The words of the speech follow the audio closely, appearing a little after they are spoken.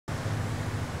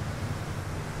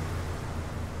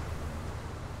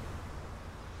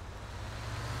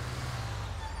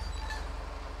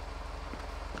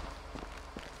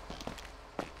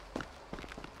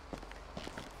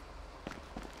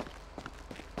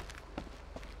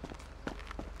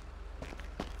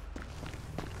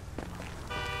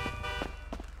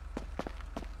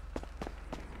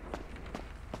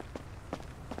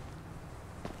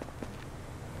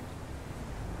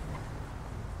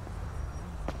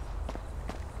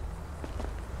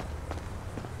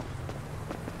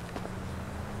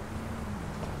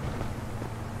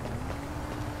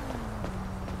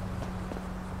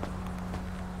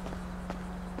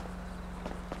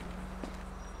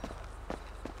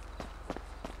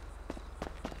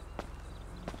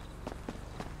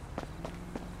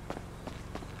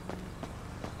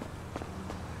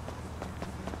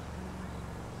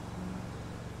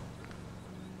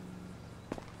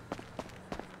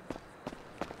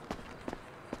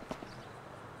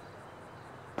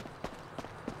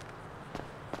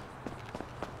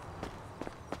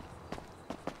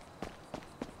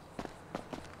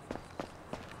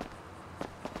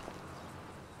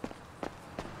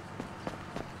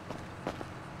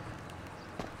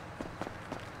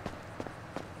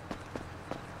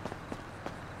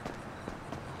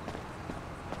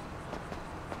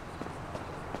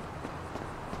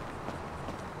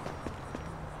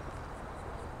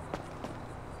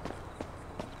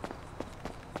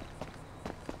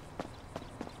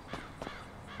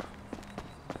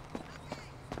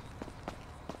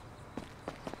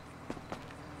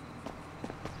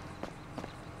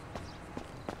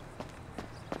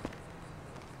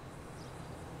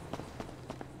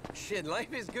Shit,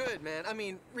 life is good, man. I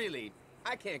mean, really,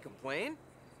 I can't complain.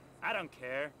 I don't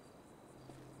care.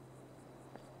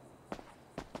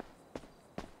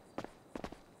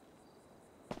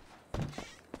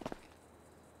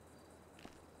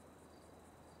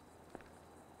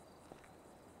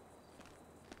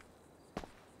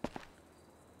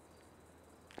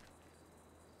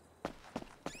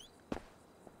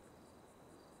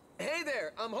 Hey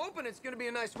there, I'm hoping it's gonna be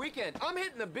a nice weekend. I'm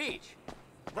hitting the beach.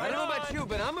 Right I don't know about on. you,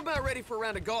 but I'm about ready for a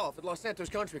round of golf at Los Santos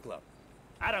Country Club.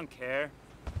 I don't care.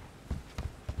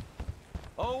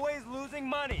 Always losing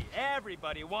money.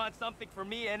 Everybody wants something from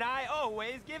me, and I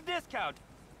always give discount.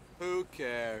 Who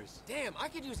cares? Damn, I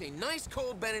could use a nice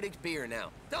cold Benedict beer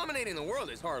now. Dominating the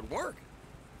world is hard work.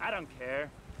 I don't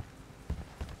care.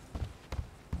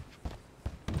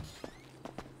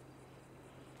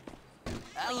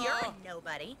 Well, you're a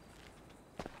nobody.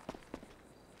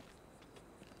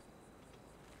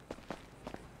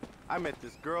 I met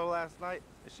this girl last night,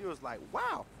 and she was like,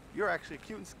 wow, you're actually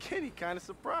cute and skinny, kind of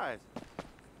surprised.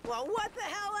 Well, what the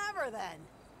hell ever,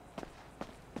 then?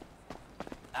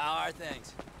 How are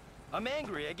things? I'm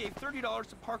angry. I gave $30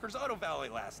 to Parker's Auto Valet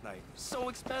last night. So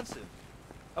expensive.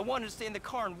 I wanted to stay in the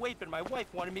car and wait, but my wife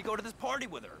wanted me to go to this party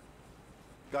with her.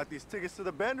 Got these tickets to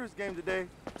the Benders game today,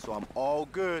 so I'm all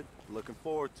good. Looking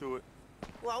forward to it.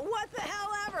 Well, what the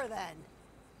hell ever, then?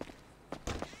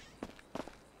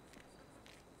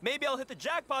 Maybe I'll hit the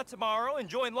jackpot tomorrow and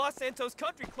join Los Santos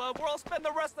Country Club, where I'll spend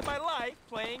the rest of my life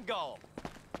playing golf.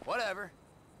 Whatever.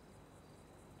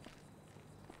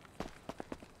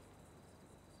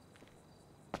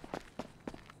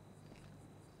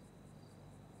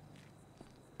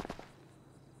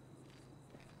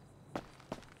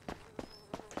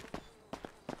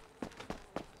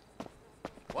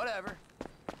 Whatever.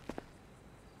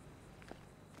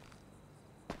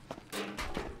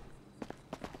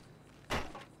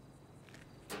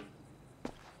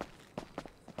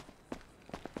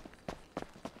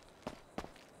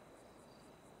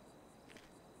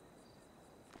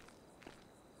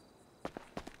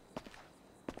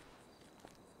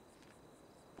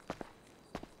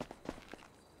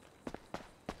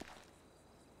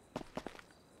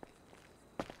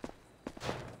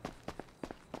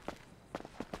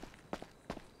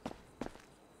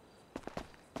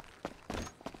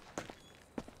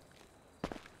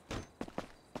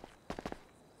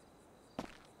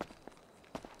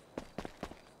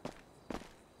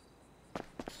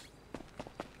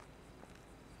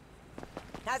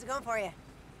 How's it going for you?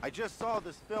 I just saw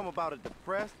this film about a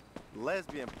depressed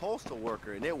lesbian postal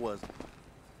worker, and it was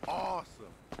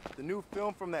awesome. The new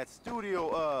film from that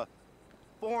studio,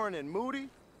 Foreign and Moody,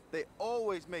 they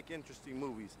always make interesting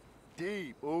movies.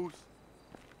 Deep, Oos.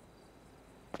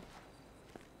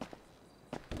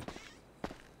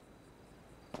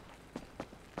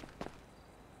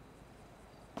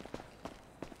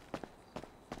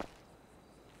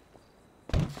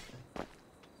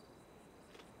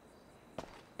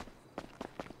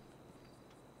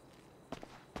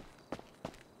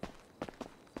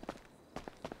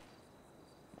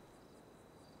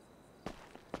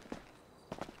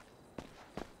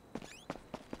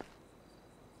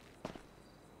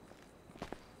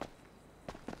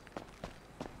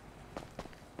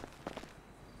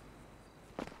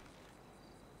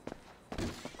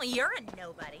 Well, you're a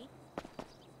nobody.